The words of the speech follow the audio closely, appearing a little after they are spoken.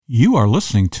You are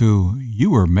listening to You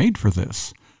Were Made for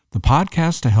This, the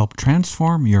podcast to help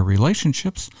transform your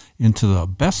relationships into the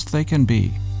best they can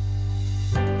be.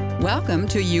 Welcome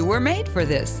to You Were Made for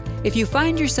This. If you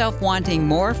find yourself wanting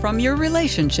more from your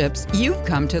relationships, you've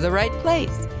come to the right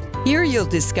place. Here you'll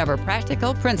discover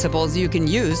practical principles you can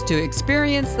use to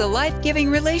experience the life-giving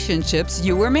relationships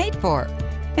you were made for.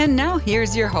 And now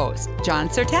here's your host, John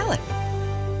Sertalik.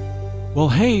 Well,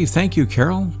 hey, thank you,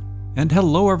 Carol. And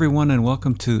hello, everyone, and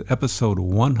welcome to episode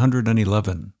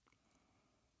 111.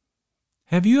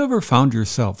 Have you ever found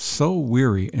yourself so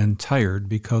weary and tired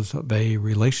because of a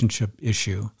relationship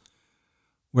issue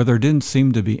where there didn't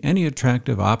seem to be any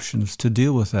attractive options to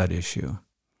deal with that issue?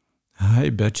 I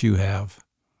bet you have.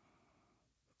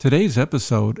 Today's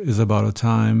episode is about a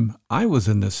time I was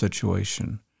in this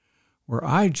situation where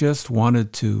I just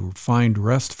wanted to find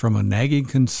rest from a nagging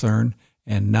concern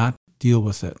and not deal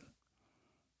with it.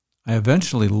 I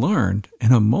eventually learned,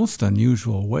 in a most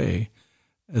unusual way,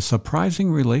 a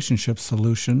surprising relationship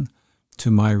solution to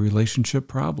my relationship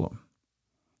problem.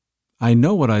 I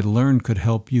know what I learned could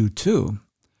help you too,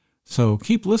 so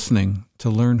keep listening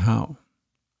to learn how.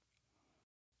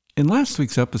 In last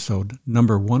week's episode,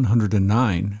 number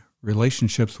 109,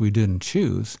 Relationships We Didn't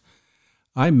Choose,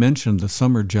 I mentioned the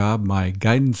summer job my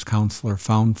guidance counselor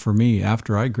found for me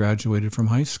after I graduated from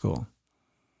high school.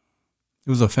 It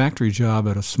was a factory job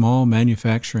at a small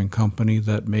manufacturing company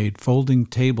that made folding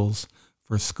tables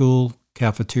for school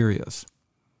cafeterias.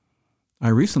 I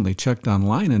recently checked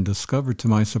online and discovered to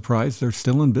my surprise they're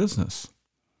still in business.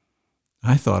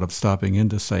 I thought of stopping in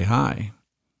to say hi,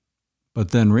 but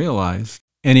then realized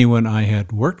anyone I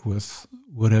had worked with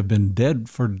would have been dead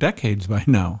for decades by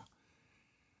now.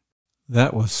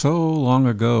 That was so long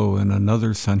ago in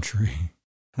another century.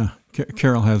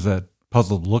 Carol has that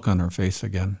puzzled look on her face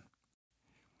again.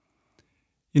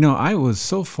 You know, I was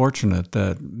so fortunate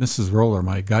that Mrs. Roller,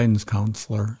 my guidance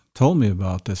counselor, told me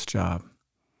about this job.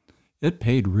 It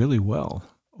paid really well,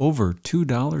 over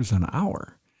 $2 an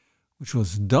hour, which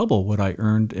was double what I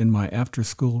earned in my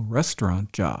after-school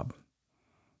restaurant job.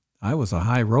 I was a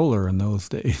high roller in those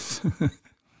days.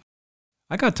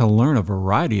 I got to learn a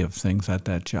variety of things at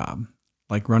that job,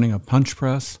 like running a punch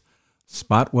press,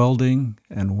 spot welding,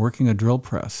 and working a drill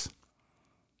press.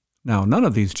 Now, none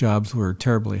of these jobs were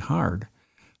terribly hard,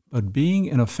 but being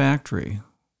in a factory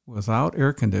without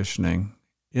air conditioning,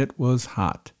 it was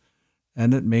hot,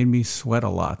 and it made me sweat a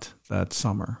lot that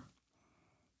summer.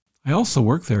 I also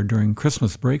worked there during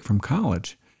Christmas break from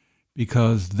college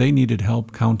because they needed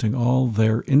help counting all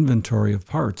their inventory of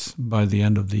parts by the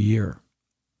end of the year.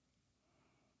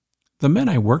 The men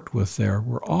I worked with there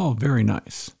were all very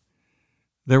nice.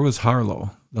 There was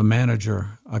Harlow, the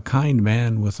manager, a kind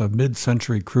man with a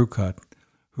mid-century crew cut,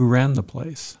 who ran the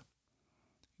place.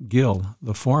 Gil,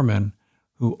 the foreman,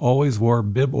 who always wore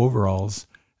bib overalls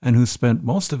and who spent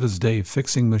most of his day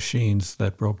fixing machines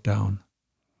that broke down.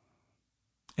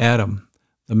 Adam,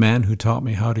 the man who taught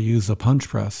me how to use a punch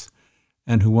press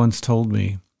and who once told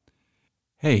me,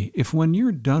 "Hey, if when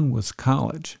you're done with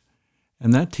college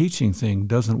and that teaching thing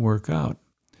doesn't work out,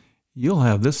 you'll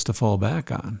have this to fall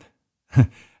back on,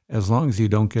 as long as you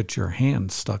don't get your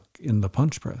hand stuck in the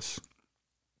punch press."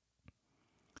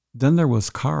 Then there was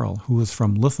Carl, who was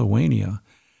from Lithuania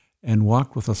and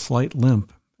walked with a slight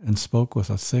limp and spoke with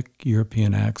a thick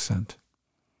European accent.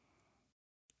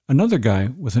 Another guy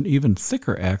with an even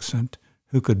thicker accent,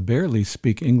 who could barely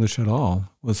speak English at all,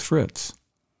 was Fritz.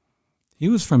 He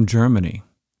was from Germany.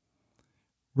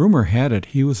 Rumor had it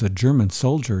he was a German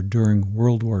soldier during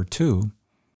World War II,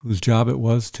 whose job it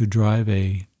was to drive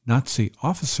a Nazi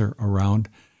officer around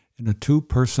in a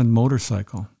two-person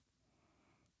motorcycle.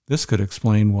 This could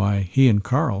explain why he and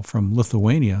Carl from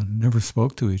Lithuania never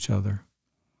spoke to each other.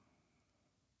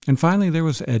 And finally there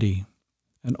was Eddie,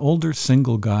 an older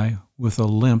single guy with a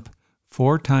limp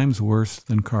 4 times worse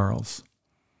than Carl's.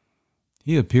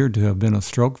 He appeared to have been a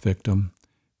stroke victim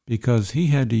because he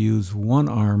had to use one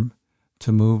arm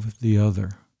to move the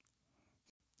other.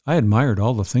 I admired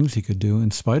all the things he could do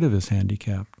in spite of his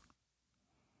handicap.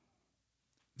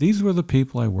 These were the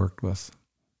people I worked with.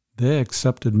 They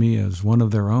accepted me as one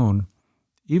of their own,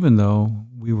 even though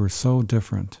we were so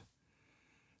different.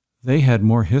 They had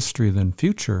more history than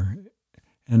future,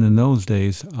 and in those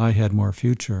days I had more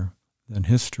future than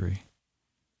history.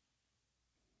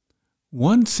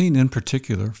 One scene in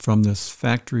particular from this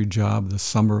factory job the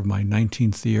summer of my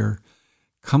 19th year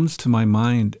comes to my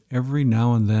mind every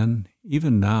now and then,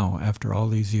 even now after all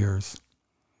these years.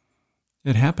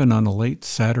 It happened on a late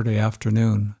Saturday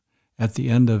afternoon at the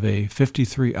end of a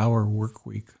 53-hour work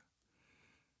week.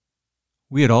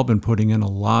 We had all been putting in a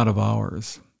lot of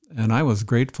hours, and I was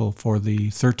grateful for the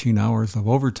 13 hours of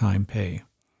overtime pay.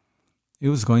 It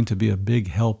was going to be a big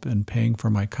help in paying for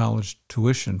my college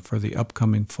tuition for the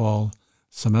upcoming fall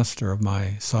semester of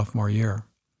my sophomore year.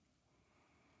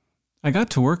 I got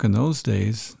to work in those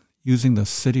days using the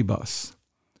city bus.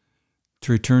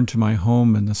 To return to my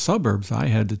home in the suburbs, I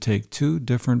had to take 2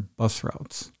 different bus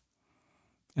routes.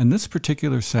 And this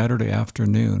particular Saturday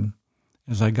afternoon,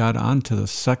 as I got onto the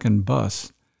second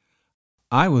bus,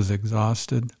 I was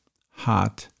exhausted,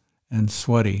 hot, and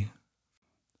sweaty.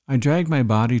 I dragged my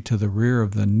body to the rear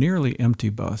of the nearly empty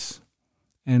bus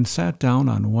and sat down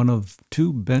on one of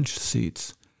 2 bench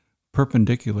seats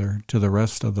perpendicular to the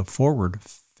rest of the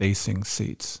forward-facing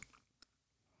seats.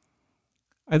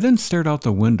 I then stared out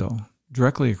the window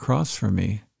directly across from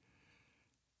me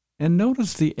and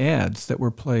noticed the ads that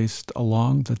were placed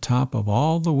along the top of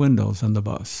all the windows in the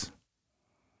bus.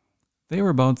 They were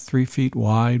about 3 feet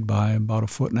wide by about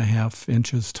 1.5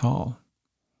 inches tall.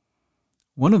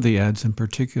 One of the ads in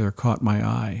particular caught my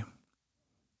eye.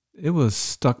 It was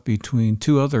stuck between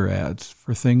 2 other ads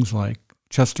for things like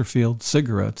Chesterfield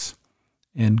cigarettes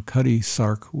and Cutty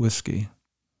Sark whiskey.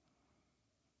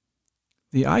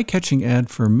 The eye-catching ad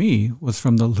for me was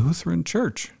from the Lutheran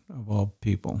Church, of all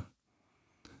people.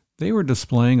 They were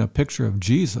displaying a picture of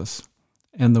Jesus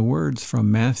and the words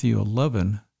from Matthew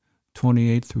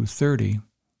 11:28 through 30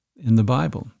 in the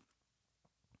Bible.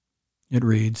 It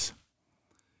reads,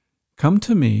 "Come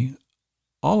to me,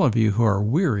 all of you who are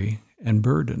weary and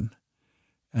burdened,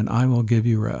 and I will give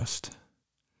you rest.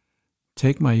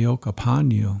 Take my yoke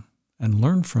upon you and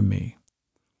learn from me,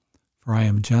 for I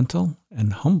am gentle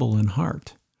and humble in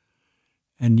heart,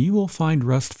 and you will find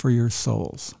rest for your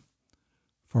souls.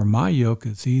 For my yoke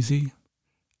is easy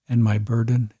and my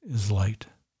burden is light."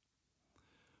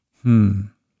 Well,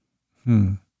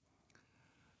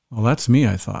 that's me,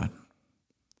 I thought.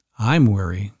 I'm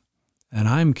weary, and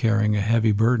I'm carrying a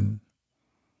heavy burden.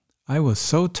 I was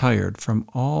so tired from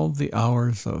all the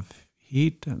hours of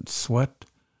heat and sweat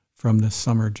from this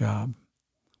summer job.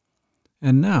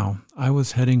 And now I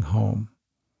was heading home,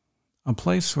 a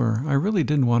place where I really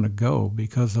didn't want to go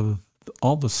because of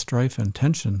all the strife and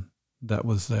tension that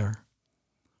was there.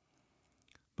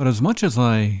 But as much as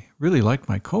I really liked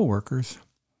my coworkers,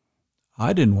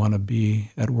 I didn't want to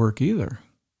be at work either.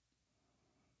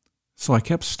 So I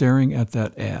kept staring at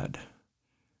that ad,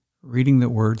 reading the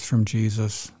words from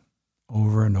Jesus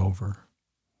over and over.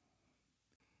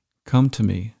 "Come to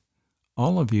me,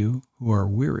 all of you who are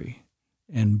weary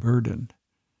and burdened,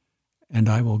 and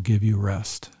I will give you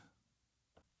rest."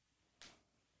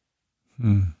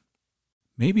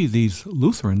 Maybe these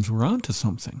Lutherans were onto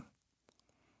something.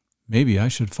 Maybe I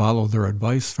should follow their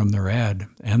advice from their ad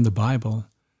and the Bible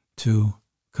to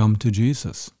come to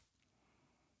Jesus.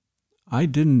 I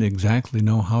didn't exactly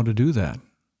know how to do that.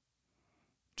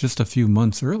 Just a few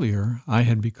months earlier, I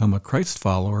had become a Christ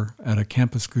follower at a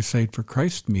Campus Crusade for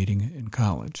Christ meeting in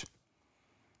college.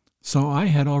 So I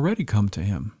had already come to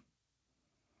him.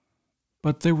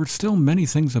 But there were still many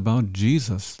things about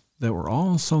Jesus that were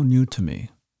all so new to me.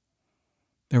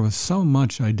 There was so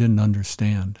much I didn't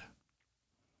understand.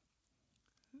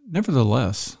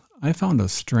 Nevertheless, I found a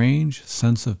strange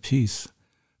sense of peace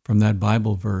from that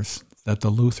Bible verse that the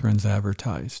Lutherans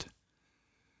advertised.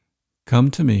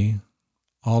 "Come to me,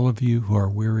 all of you who are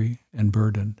weary and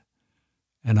burdened,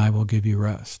 and I will give you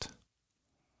rest."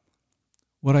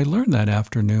 What I learned that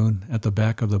afternoon at the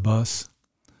back of the bus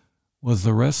was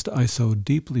the rest I so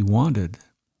deeply wanted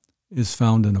is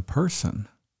found in a person,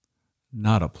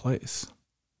 not a place.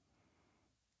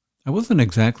 I wasn't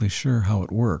exactly sure how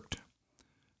it worked,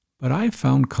 but I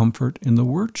found comfort in the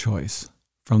word choice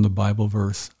from the Bible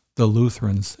verse the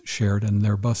Lutherans shared in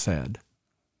their bus ad.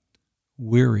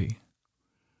 Weary.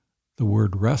 The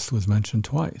word rest was mentioned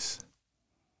twice.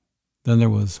 Then there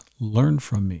was learn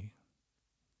from me.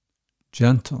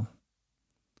 Gentle.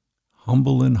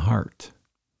 Humble in heart.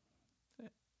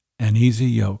 An easy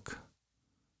yoke.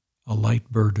 A light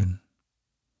burden.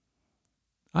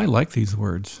 I like these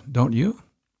words, don't you?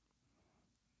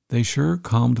 They sure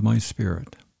calmed my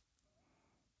spirit.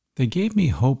 They gave me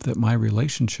hope that my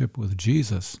relationship with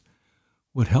Jesus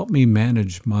would help me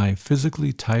manage my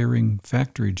physically tiring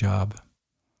factory job,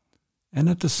 and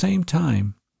at the same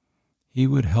time, he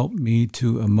would help me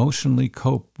to emotionally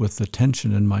cope with the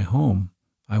tension in my home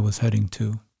I was heading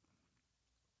to.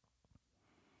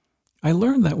 I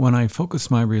learned that when I focus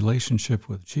my relationship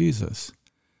with Jesus,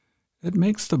 it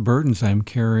makes the burdens I'm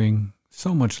carrying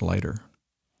so much lighter.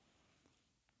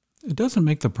 It doesn't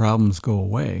make the problems go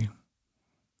away,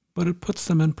 but it puts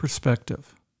them in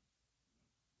perspective.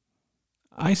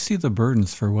 I see the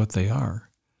burdens for what they are,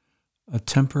 a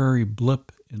temporary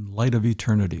blip in light of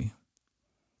eternity.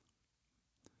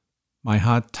 My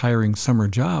hot, tiring summer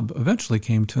job eventually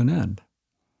came to an end.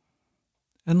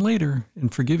 And later, in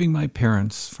forgiving my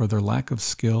parents for their lack of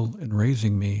skill in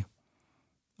raising me,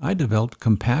 I developed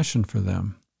compassion for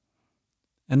them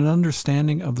and an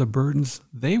understanding of the burdens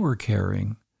they were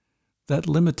carrying that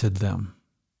limited them.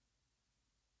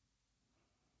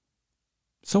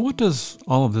 So what does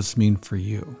all of this mean for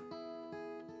you?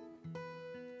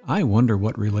 I wonder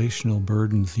what relational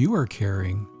burdens you are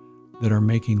carrying that are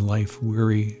making life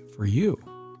weary for you,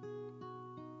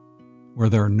 where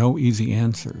there are no easy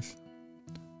answers,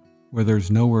 where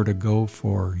there's nowhere to go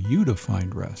for you to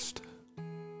find rest.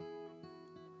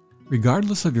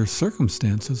 Regardless of your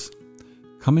circumstances,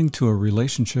 coming to a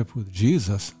relationship with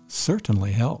Jesus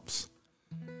certainly helps.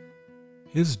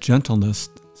 His gentleness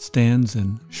stands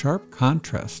in sharp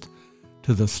contrast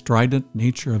to the strident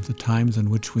nature of the times in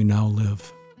which we now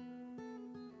live.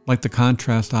 Like the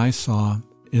contrast I saw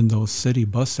in those city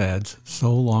bus ads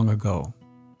so long ago.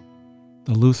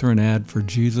 The Lutheran ad for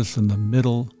Jesus in the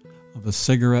middle of a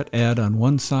cigarette ad on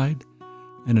one side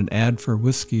and an ad for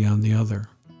whiskey on the other.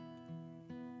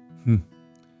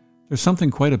 There's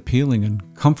something quite appealing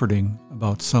and comforting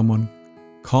about someone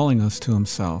calling us to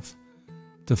himself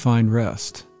to find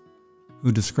rest,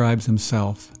 who describes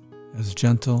himself as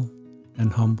gentle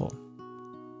and humble.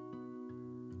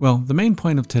 Well, the main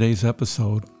point of today's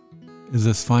episode is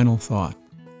this final thought.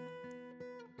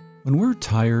 When we're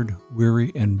tired,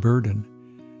 weary, and burdened,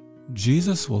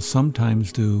 Jesus will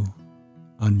sometimes do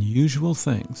unusual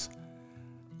things,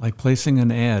 like placing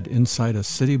an ad inside a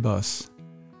city bus,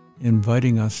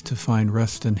 inviting us to find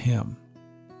rest in Him,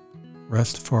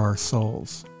 rest for our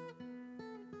souls.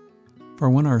 For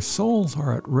when our souls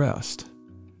are at rest,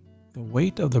 the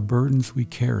weight of the burdens we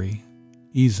carry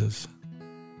eases.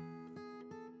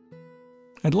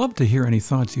 I'd love to hear any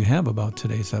thoughts you have about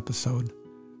today's episode.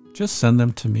 Just send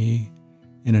them to me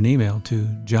in an email to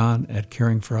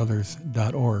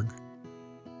john@caringforothers.org.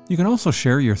 You can also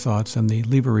share your thoughts in the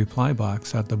Leave a Reply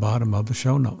box at the bottom of the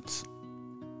show notes.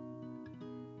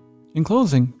 In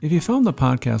closing, if you found the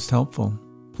podcast helpful,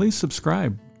 please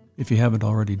subscribe if you haven't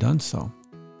already done so.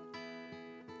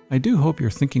 I do hope your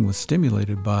thinking was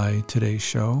stimulated by today's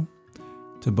show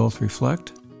to both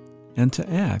reflect and to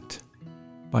act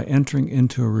by entering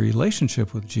into a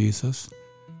relationship with Jesus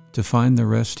to find the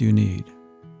rest you need.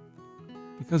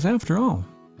 Because after all,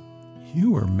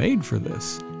 you were made for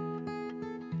this.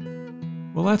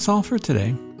 Well, that's all for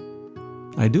today.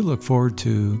 I do look forward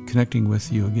to connecting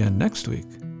with you again next week.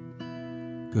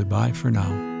 Goodbye for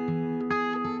now.